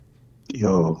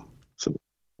Yo, so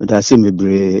that's me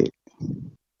bre.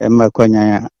 Emma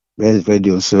kwanya Blessed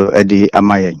Radio so edi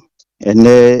amayen.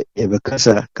 Ene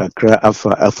yebekasa kakra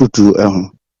afa afutu ehu.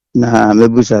 Na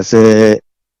mebusa se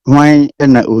hwan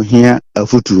na ohia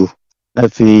afutu.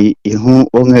 Afi ehu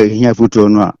onga ohia afutu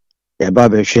no a yaba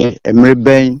behwe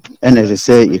emreben ene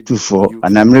se yetufo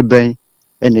anamreben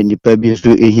ene nipa bi so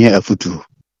ehia afutu.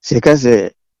 Se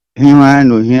kase hwan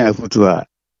na ohia afutu a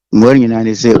mo nyina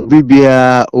ne se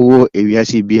bibia owo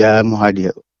ewiase bia mo ha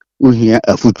de ohia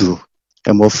afutu.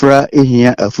 Emofra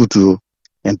ehia afutu.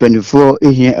 Empanifo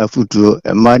ehia afutu.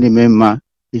 Emma ne mema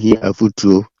ehia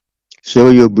afutu.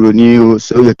 So yo broni o,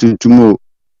 so yo tuntumo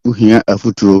ohia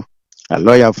afutu. A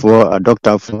lawyer for, a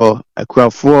doctor for, a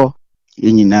craft for,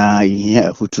 nyina ehia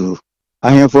afutu.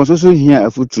 Ahemfo so ehia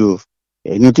afutu.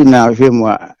 Enyuti na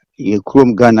hwemwa ye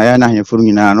krom Ghana ya na ahemfo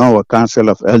nyina no wa Council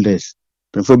of Elders.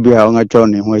 Prefobia onga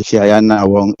chone ho hia ya na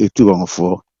won etu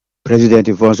wonfo.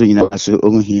 President for so nyina so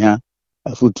ohia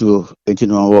afutu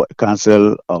etino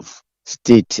Council of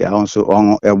State also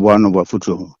on one of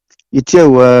afutu. Itia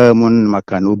wa mun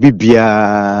makan obi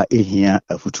bia ehia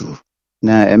afutu.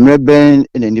 Na emreben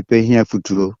ene nipa ehia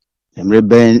afutu.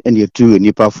 Emreben ene etu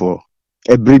nipa for.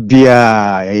 Every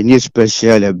bia any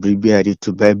special every bia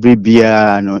to buy every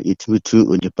bia no it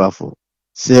to nipa for.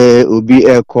 Say obi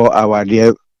eko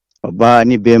awade oba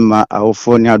ni bema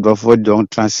awofo ni adofo don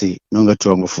transi no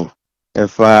ngatongofo.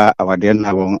 Efa awade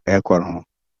na won ekoro ho.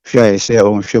 Hwɛ sɛ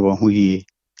on hwɛ won ho yi.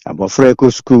 Abofra ko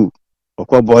school,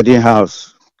 okɔ boarding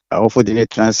house. Awofo de ne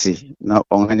transi na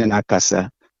on hane na kasa.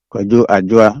 Kwadwo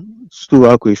adwoa school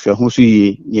akɔhwɛ ho so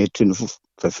yi ne etunu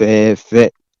fɛfɛɛfɛ.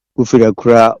 Kufira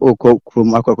kura okɔ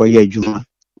krom akɔkɔ yɛ adwuma.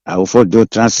 Awofo do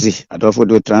transi, adofo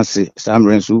do transi.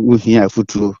 Samren so uhia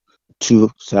afutuo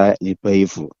tu sa nipa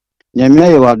yifo. Nyame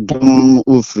aye wadom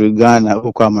ufiri Ghana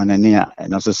okɔ amanane a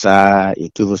ɛno so saa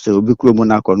etu so obi krom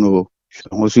na akɔno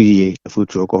ho so yi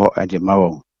afutuo kɔ adema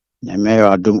won. Nyame aye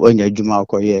wadom onya adwuma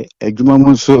akɔyɛ adwuma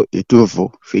mu so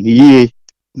etufo fini yie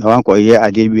na wankɔyɛ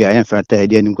ade bi a yɛmfata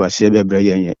ade ani kwase bebre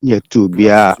yɛn nyɛ tu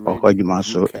bia ɔkɔ adwuma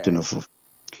so etunofo.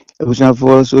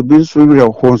 Ebusanfo so bi so wi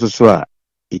ho so a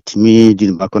etimi di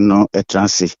bakono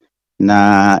etranse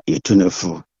na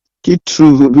etunofo.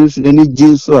 Kitru bi so ani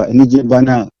gin so a ani gin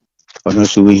bana ono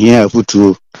so hia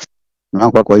afutuo na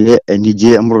wankɔyɛ ani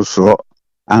gye mroso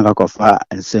anga kofa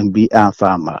nsɛm bi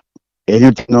amfa ama.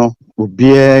 Enutino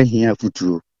obia hia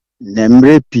afutuo. Na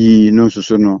mre pi no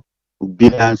soso no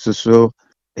obia soso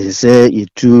ese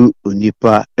yitu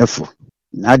onipa efo.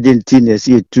 Na denti na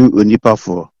ese yitu onipa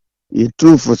fo.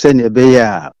 Yitu fo se ne be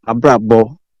ya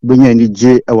abrabo benya ni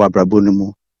je e wa abrabo no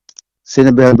mu. Se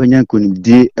ne be benya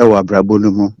nkunimdi e wa abrabo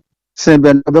no mu. Se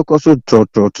be na be koso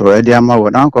trotro e de ama wo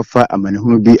na ankofa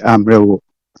amanehunu bi ambre wo.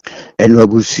 Enu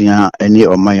abusua eni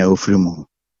omaya ofrimu.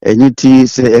 Enyiti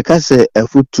se ekase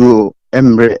afutuo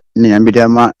emre ni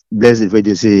amidama Blessed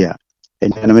Radio say ya.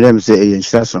 And I'm say a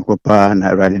shasson copa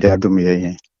na rally adum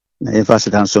ye. Na efasa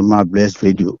dan so ma Blessed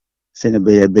Radio. Send a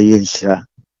be sha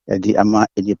di ama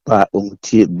edipa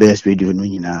onti Blessed Radio no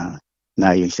nyina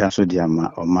na ye shaso di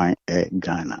ama o man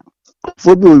Ghana.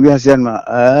 Fobi obi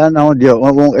asianma na on de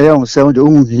on se on de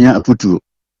hia afutuo.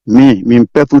 Me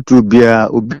mpe futuo bia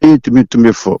obi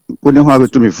tumi fo. Oni ho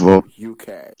abetumi fo.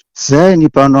 Say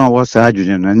nipa no wo sa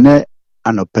adwene no ne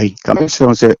anopai kama se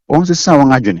on se sa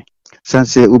won adwene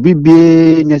sanse obi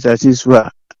bie nya sase so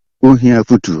a ohia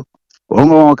futuo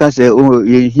won ka se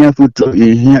ye hia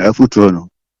futuo no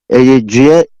ye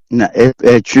dwe na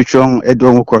twitwon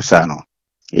edon kosa no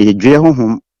ye dwe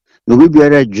honhom no obi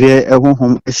biara dwe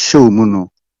honhom hyew mu no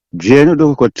dwe no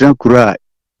do kotran kuru a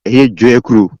ye dwe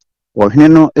kuru ohene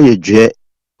no ye dwe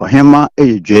ohema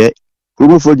ye dwe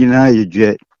kurumfo gina ye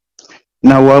dwe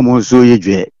na wa mo so ye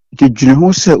dwe ti dwene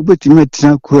ho se obetimi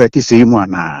atena kuro ati sei mu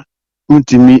ana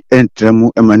untimi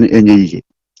entramu emane enye yiye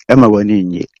ema wani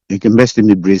nye nke best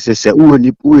mi brace se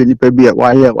uwe ni pa bia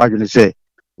wa ye wadwene se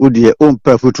udie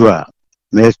ompa futu a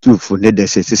mestufu ne de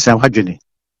se sisa wadwene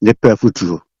ne pa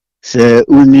futu se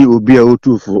uni obi a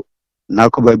otufu na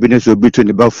akoba bi ne so bitu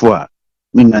ne bafo a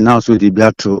minna na so de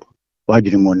biato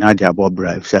wadwene mo na de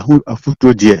abobra se hu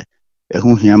afutu de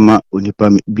ehu hiama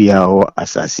onipa bia o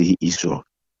asase iso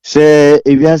se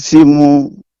ewiase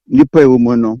mu nipa ewo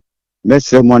mu no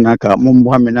mesre mo naka mo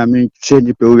mboa na me che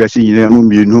nipa ewiase nyina mu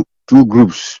mienu two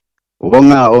groups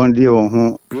wonga onde won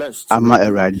ho ama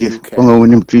erade wonga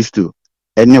wonim Kristo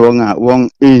ene wonga won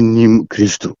enim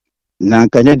Kristo na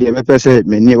kanya de me pese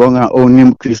meni wonga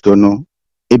onim Kristo no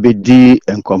ebedi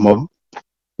enkomo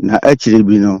na akire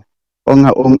bi no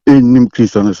wonga on enim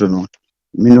Kristo no so no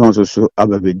mino so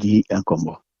ababedi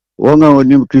enkomo wonga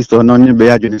onim Kristo no ne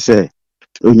be adwene se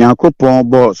Onyankopɔn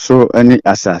bɔ so ne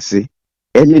asase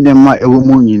ɛne nneɛma ɛwɔ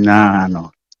mu nyinaa no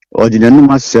ɔde n'anum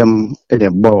asɛm ɛde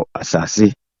bɔ asase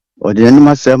ɔde n'anum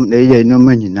asɛm na ɛyɛ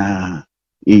nneɛma nyinaa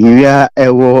nnua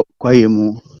ɛwɔ kwaeɛ mu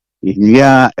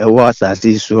nnua ɛwɔ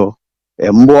asase so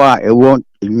mmoa ɛwɔ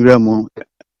nwura mu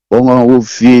wɔn a wɔwɔ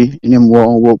fie ne mmoa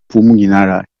a wɔwɔ po mu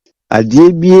nyinaa adeɛ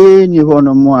biara ni hɔ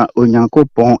nom a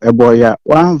Onyankopɔn ɛbɔyɛ a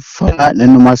wɔamfa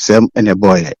n'anum asɛm ɛna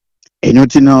ɛbɔyɛ ɛno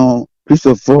nti no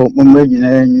Christopher mumma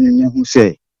nyinaa nyina hu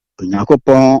sɛ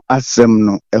Onyankopɔn asɛm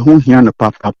no ɛho hia no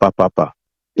papapapapa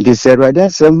nti sɛ Awurade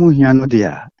asɛm ho hia no deɛ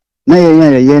a na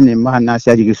yɛyɛ ne mma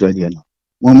anaasɛ agye Kristo adeɛ no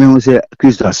mumma hu sɛ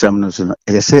Kristo asɛm no so no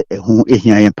ɛyɛ sɛ ɛho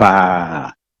hia yɛn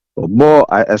paa ɔbɔ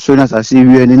ɛso no asase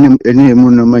wie ne mu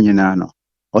nneɛma nyinaa no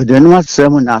ɔde ɛno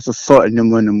asɛm na asosɔ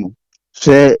nneɛma no mu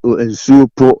sɛ nsuo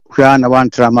po hwɛ na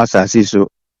wantra ma asase so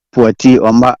po ati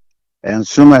ɔma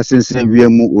nsom asensɛn wie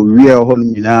mu owie hɔ no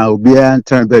nyinaa obiara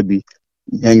ntɛn baabi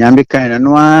nyame kan na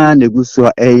no a na egu so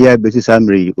a ɛyɛ besi saa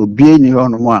mmere yi obiara ni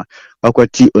hɔ no a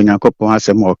wakwati Onyankopɔn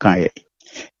asɛm a ɔka yɛ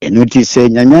ɛno ti sɛ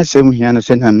nyame asɛm hia no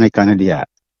sɛ na mmeka no deɛ a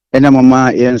ɛna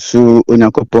mama yɛn nso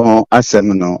Onyankopɔn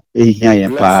asɛm no ɛhia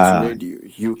yɛn paa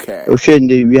ohwɛ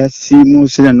ne wiase mu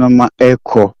sɛ nneɛma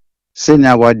ɛkɔ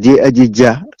sɛnea awadeɛ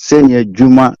agyigya sɛnea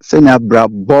adwuma sɛnea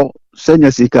abrabɔ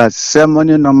sɛnea sika asɛm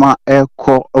ne nneɛma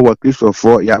ɛkɔ ɛwɔ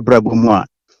Kristofoɔ yɛ abrabɔ mu a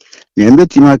nea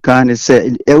mbɛtumi aka ne sɛ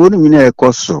ɛwɔ no nyinaa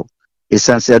ɛkɔ so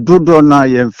ɛsiane sɛ dodoɔ no a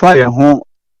yɛmfa yɛn ho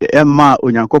ɛma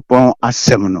Onyankopɔn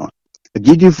asɛm no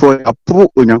agyidifoɔ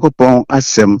apo Onyankopɔn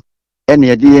asɛm ɛna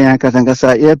yɛde yɛn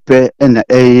ankasa yɛpɛ ɛna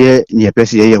ɛyɛ nea yɛpɛ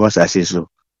sɛ yɛyɛ wɔ asase so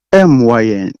ɛmmoa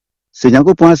yɛn sɛ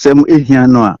Onyankopɔn asɛm ɛhia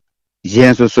no a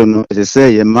yɛn nso so no ɛsɛ sɛ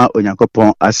yɛma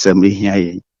Onyankopɔn asɛm ɛhia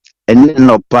yɛn ɛne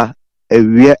nnɔpa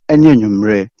awia ɛne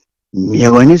anwummerɛ mmea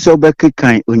w'ani sɛ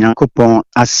wobɛkekan Onyankopɔn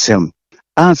asɛm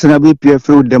ansa na bɛpia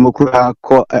firi wo dɛm koraa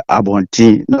kɔ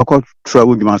abɔnten na ɔkɔtora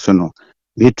wo dwuma so no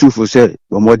bɛtufo sɛ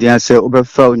wɔmmɔden sɛ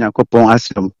wobɛfa Onyankopɔn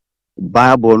asɛm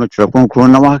Bible no twerɛ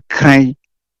kronkron na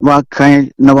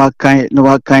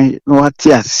wate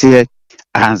aseɛ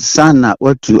ansa na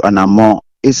watu anammɔ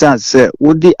ɛsiane sɛ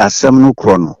wode asɛm no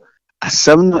korɔ no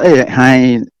asɛm no ɛyɛ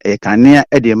hann ɛyɛ kanea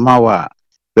ɛde ma wo a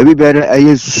baabi biara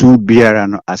ɛyɛ sum biara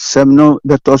no asɛm no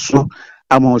bɛtɔ so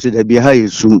ama wo sɛ dabi ha yɛ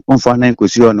sum ɔmfa na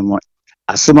nkɔsi hɔ no mu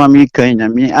asɛm a mekan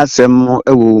nyame asɛm no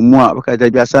ɛwɔ mu a wɔka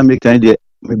dabi asɛm mekan deɛ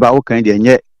meba wo kan deɛ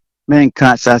nyɛ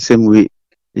menka saa asɛm wei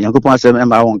Onyankopɔn asɛm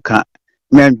ɛma wo nka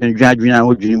mɛndwendwen a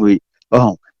wodwene wei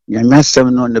nyame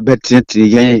asɛm no na bɛtenetene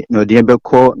yɛn na ɔde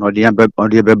yɛbɛkɔ na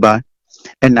ɔde yɛbɛba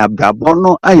ɛna abrabɔ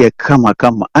no ayɛ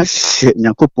kamakama ahyɛ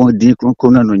Onyankopɔn din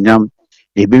kronkron no anyam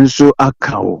ebi nso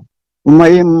aka wo mumma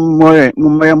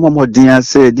yɛ mmɔden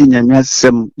asɛ di nyame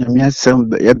asɛm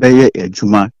yɛbɛyɛ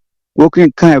adwuma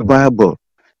wokenkan Bible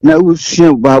na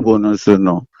wosua Bible no nso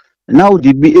no na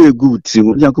wode bi egu tiri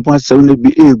mu Onyankopɔn asɛm no bi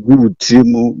egu tiri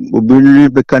mu obi no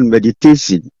bɛka no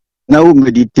meditation na wo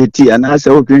meditate anaasɛ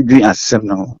wodwendwen asɛm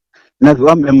no na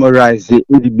wa memorize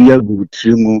wode bi agu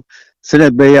tiri mu sɛdeɛ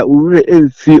ɛbɛyɛ wowurɛ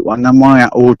ɛmfi wanamɔ a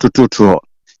wɔtototoɔ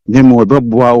ne mu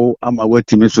wɔbɛboa wo ama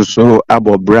woatumi soso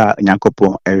abɔ berɛ a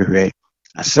Onyankopɔn ɛhwɛ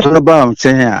asɛm no ba wo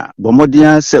nkyɛn a bɔ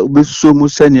mmɔden sɛ wobɛsuo mu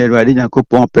sɛnea Awurade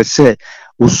Nyankopɔn pɛ sɛ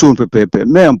wosuo pɛpɛɛpɛ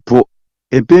mɛmpo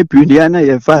mpɛpii deɛ na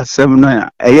yɛfa asɛm no a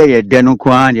ɛyɛ yɛ dɛ no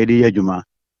koraa na yɛde yɛ adwuma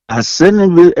asɛm no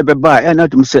bi ɛbɛba a ɛna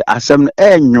atum sɛ asɛm no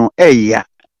ɛnwo ɛya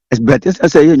ɛbɛte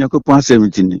sɛ ɛyɛ Onyankopɔn asɛm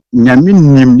nti ni nyame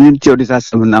nim ne nti ɔde sɛ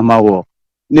asɛm no ama wɔ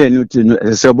na ɛno nti no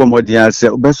ɛsɛ sɛ wobɔ mmɔden sɛ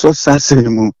wobɛsɔ saa asɛm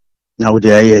no mu na wode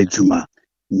ayɛ adwuma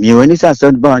mmea w'ani sɛ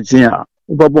asɛm no ba wo nkyɛn a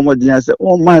wobɛbɔ mmɔden sɛ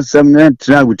womma asɛm no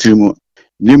ɛntena wo tiri mu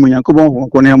ne mu Onyankopɔn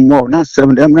honhom no mmɔ na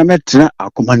asɛm no ɛmmra mɛtena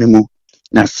akoma no mu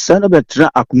na sɛ no bɛtena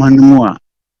akoma no mu a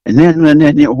ɛnɛ no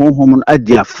ne honhom no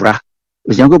adi afra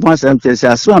Onyankopɔn asɛm kyerɛ sɛ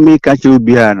asɛm a meka kyerɛ wo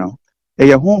biara no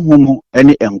ɛyɛ honhom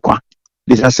ne nkwa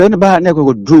de sɛ asɛm no ba na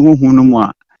ɛkɔkɔduru honhom no mu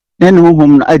a na ne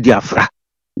honhom no adi afra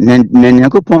na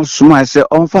Onyankopɔn somaa sɛ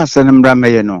ɔmfa asɛm no mmra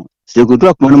mɛyɛ no sɛ ɛkɔduru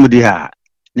akoma no mu deɛ a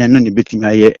na ɛno ne bɛtumi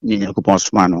ayɛ ne Onyankopɔn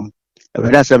somaa no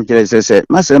Awurade asɛm kyerɛ sɛ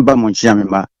masɛm ba mo nkyɛn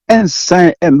mema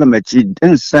ɛnsan ɛmba m'akyi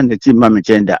ɛnsan n'akyi mma me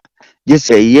nkyɛn da gye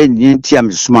sɛ ɛyɛ ne nti a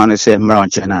mesoma no sɛ mmra wo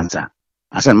nkyɛn nansa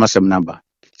asɛm masɛm no aba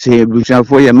sɛ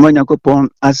abusuafoɔ yɛ mma Onyankopɔn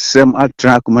asɛm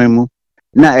atena akoma mu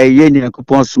na ɛyɛ ne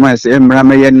Onyankopɔn somaa sɛ mmra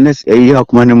mɛyɛ no na ɛyɛ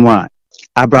akoma no mu a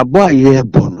abrabɔ a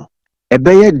yɛbɔ no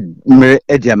ɛbɛyɛ mmerɛ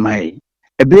ɛde ama yɛn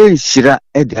ɛbɛyɛ nhyira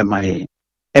ɛde ama yɛn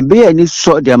ɛbɛyɛ ani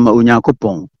sɔ de ama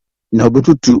Onyankopɔn na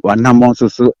ɔbɛtutu wanammɔ nso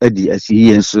so adi asi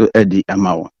yɛn nso adi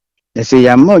ama wɔn ɛsɛ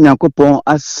yɛama Onyankopɔn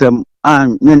asɛm a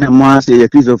ne nam asɛ ɛyɛ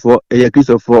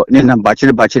Kristofoɔ ne nam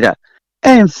bakyere a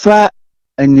ɛmfa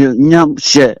anuonyam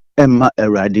hyɛ ɛma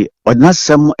Awurade ɔde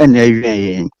n'asɛm ɛna ɛwɛn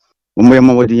yɛn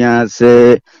Umuyama wadiya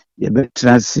se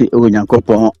yɛbɛtenase ɛwɔ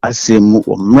Nyankopɔn asɛm mu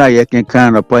wɔ mmerɛ a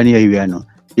yɛkenkan anɔpa ne awia no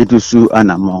yɛtusu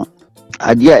anammɔn.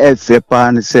 Adeɛ a ɛfɛ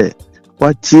paa ne sɛ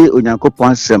watie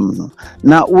Onyankopɔn asɛm no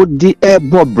na wodi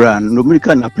ɛbɔ bra no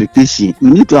numerical application. You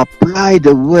need to apply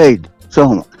the word.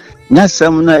 So nya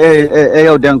asɛm no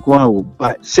ɛyɛ ɔda nko a wo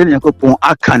ba sɛ Nyankopɔn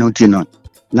aka no nti no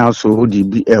na so wodi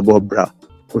bi ɛbɔ bra.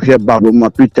 Wohwɛ Bible mu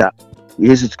Peter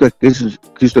Jesus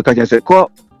Kristo ka kyerɛ sɛ kɔ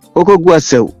gu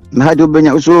asɛw na hade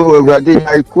wobɛnya so Awurade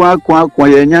kwa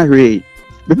yɛnya hwee.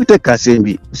 Peter ka asɛm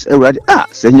bi Awurade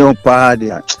sɛ nyɛ wo paa de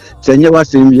a sɛ nyɛ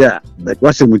w'asɛm bi a but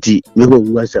w'asɛm ti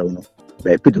mɛkɔgu asɛw no.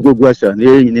 Peter gu asɛw no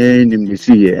nyinaa nim ne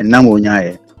siyɛ ɛnam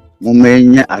onyaeɛ. Momma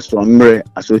ɛnyɛ asɔmmerɛ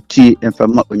asɔtie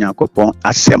ɛmfama Onyankopɔn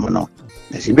asɛm no.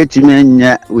 Na sɛ bɛtumi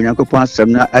anya Onyankopɔn asɛm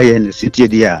no ayɛ ne sotie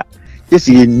deɛ a yɛ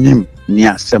sɛ yɛnim ne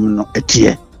asɛm no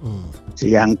ɛteɛ. Sɛ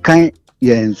yɛnkan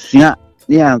yɛnsua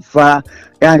ne yɛmfa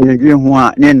yɛadwendwen ho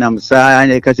a ne nam saa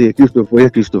ne yɛka sɛ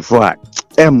Kristofo a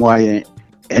ɛmmoa yɛn.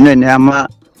 Ɛno ne ama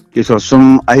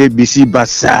Kristosom ayɛ bisi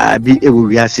basaa bi ɛwɔ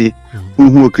wiase.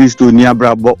 Huhu Kristo ni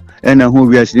abrabɔ ɛna hu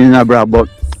wiase ni abrabɔ.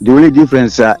 The only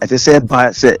difference ɛte sɛ ba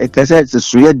sɛ ɛka sɛ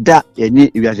soyɛ da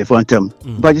yɛne wiasefo ntam.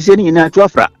 Ba sɛ ne nyinaa to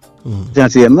afra.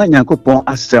 Sɛ yɛma Nyankopɔn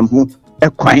asɛm ho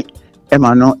ɛkwan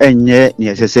ɛma no ɛnyɛ ne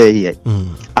ɛsɛ sɛ yɛ.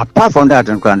 Apart from that,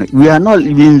 we are not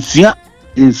insua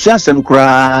asɛm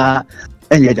koraa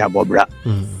ɛnyɛ da bɔbra.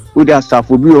 Wode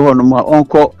asafo bi wɔ hɔ no ma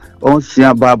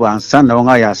ɔnsua Bible ansa na wɔn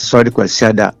ayɛ asɔre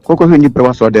kwasi da. Kɔkɔhwɛ nipa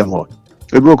wasɔ dɛm hɔ.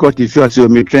 Ebi wɔ ti fi ase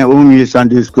ometwɛn ɔnwie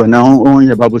Sunday school na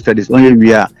ɔnyɛ Bible studies ɔnyɛ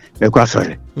wie a ɛkɔ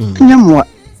asɔre. Nyɛ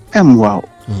mmoa o.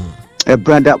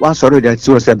 Brother wasɔre da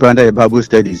ti wɔ sɛ brother yɛ Bible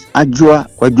studies. Adwoa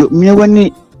kwadwo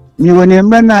miewani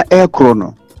mmerɛ na ɛkorɔ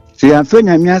no. Sɛ yɛmfɛ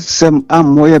Nyame asɛm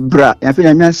ammɔ yɛ bra, yɛmfɛ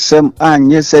Nyame asɛm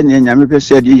anyɛ sɛ ne Nyame pɛ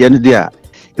sɛ de yɛ no de a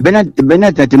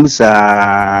ɛbɛna tɛtɛm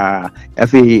saa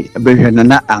afei ɛbɛhwɛ no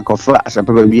na ankɔfa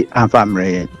asɛmpa ba bi amfa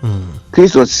mmerɛ yɛn.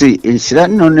 Kristo se nhyira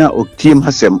no na ɔtie m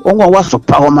asɛm ɔwɔ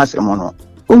wasopa hɔ m asɛm no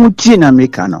ɔmu tie na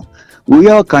meka no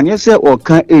woyɛ ɔka nyɛ sɛ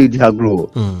ɔka ɛdi agorɔ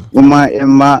woma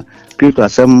ɛma Kristo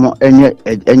asɛm ɛnyɛ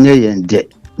yɛn dɛ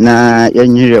na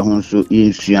yɛnyere ho nso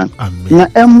yɛnsua na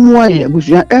ɛmmoa yɛ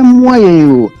abusua ɛmmoa yɛ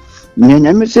o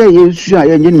nyame sɛ yɛnsua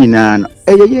yɛnyɛ nyinaa no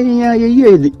ɛyɛ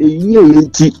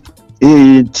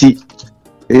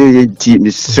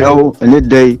mesrɛw ɛne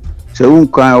dɛn sɛ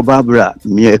wonkwan ɔbabra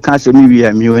meka sɛ me wie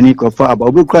a mewani kɔfa aba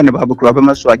wobɛkura ne baabo kora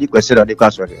bɛma so agye kwasɛ da de kɔ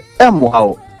asɔre ɛmmoa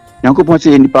wo Nyankopɔn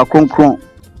sɛ yɛ nipa kronkron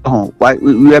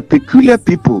we are peculiar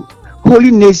people holy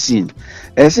nation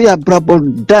ɛsɛ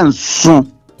yɛabrabɔ da nso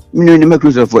mene ne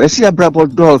Microsoft ɛsɛ yɛabrabɔ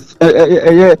dɔs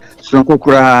ɛyɛ sonko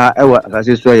koraa ɛwɔ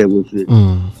asase so ayɛ wɔ fie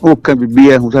woka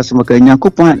bibia hu sɛ asɛm ka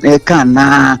Nyankopɔn ɛka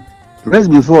anaa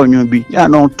rest before ɔnwom bi yɛ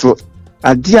ana ɔto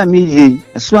ade a meyɛ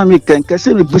ɛso a meka nka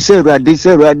sɛ mebu sɛ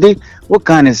Awurade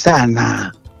woka ne saa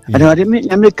anaa Awurade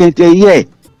nyame ka nti ɛyɛ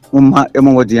moma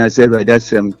wɔden sɛ Awurade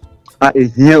asɛm a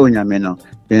ɛhia Onyame no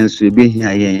ɛnso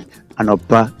ɛbɛhia yɛn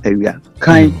anɔpa awia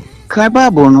kan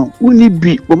Bible no woni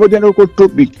bi wɔbɔdwa no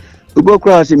wokɔtɔ bi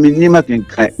wobɛkora sɛ mennim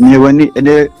akenkan miewani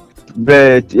ɛne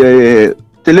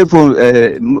telephone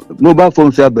mobile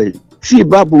phone so abayi si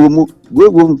Bible mu wo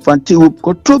mfanti wo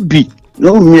kɔtɔ bi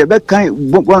no me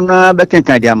bɛkan bɔna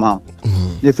bɛkenkan de ama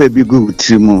ne fa bi go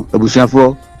trimu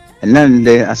abusuafo ɛnan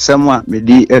de asɛm a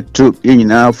medi ɛto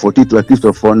nyinaa 42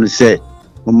 Kristofo no sɛ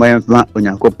moma yɛmfa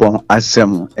Onyankopɔn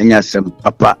asɛm ɛnyɛ asɛm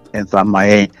papa ɛmfa ma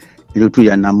yɛn ɛlutu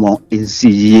yɛ namɔ ɛnsi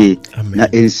yie na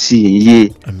ɛnsi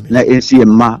yie na ɛnsi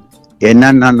ma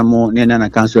ɛnananamo ne nana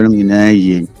kanso no nyinaa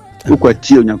yie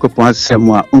ukwati Onyankopɔn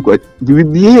asɛm a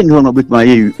bibie ne ho no betuma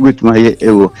yɛ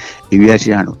ɛwɔ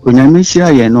ewiase ano Onyame hyira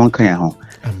yɛn no nkan ho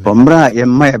ɔmmra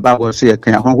yɛmma yɛ Bible so yɛ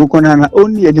kan ho kokona na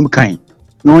onni anim kan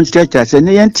no nkyerɛkyerɛ sɛ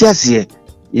ne yɛnte aseɛ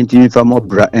yɛntimi fa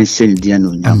mɔbra ɛnhyɛ ne dia no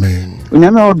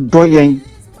Onyame ɔdɔ yɛn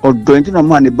nti na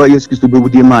ma ne ba Yesu Kristo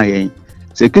bɛwudi ma yɛn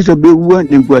sɛ Kristo bɛwu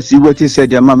ne nkwasi wɔte sɛ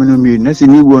deɛ ma me no mi na sɛ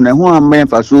ne wo na ho amma yɛn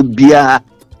fa so biara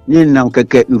ne nam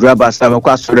kɛkɛ uraba sa ba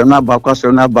kwa sɔrɔ na ba kwa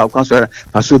sɔrɔ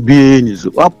faso bi ni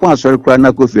so wapo asɔre kura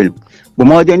na kofi bo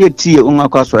ma ɔde ne tie on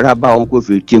akwa sɔrɔ aba on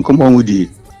kofi tie nkɔmɔ on di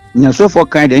nya so fo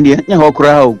kan de ne nya hɔ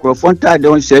kura o krofon ta de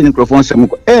on hyɛ ne krofon sɛm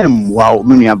ko wow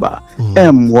menua ba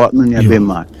menua be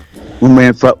ma mo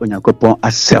mɛfa Onyankopɔn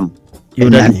asɛm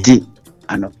ɛnante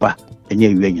anopa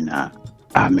ɛnyɛ wie nyinaa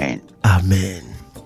amen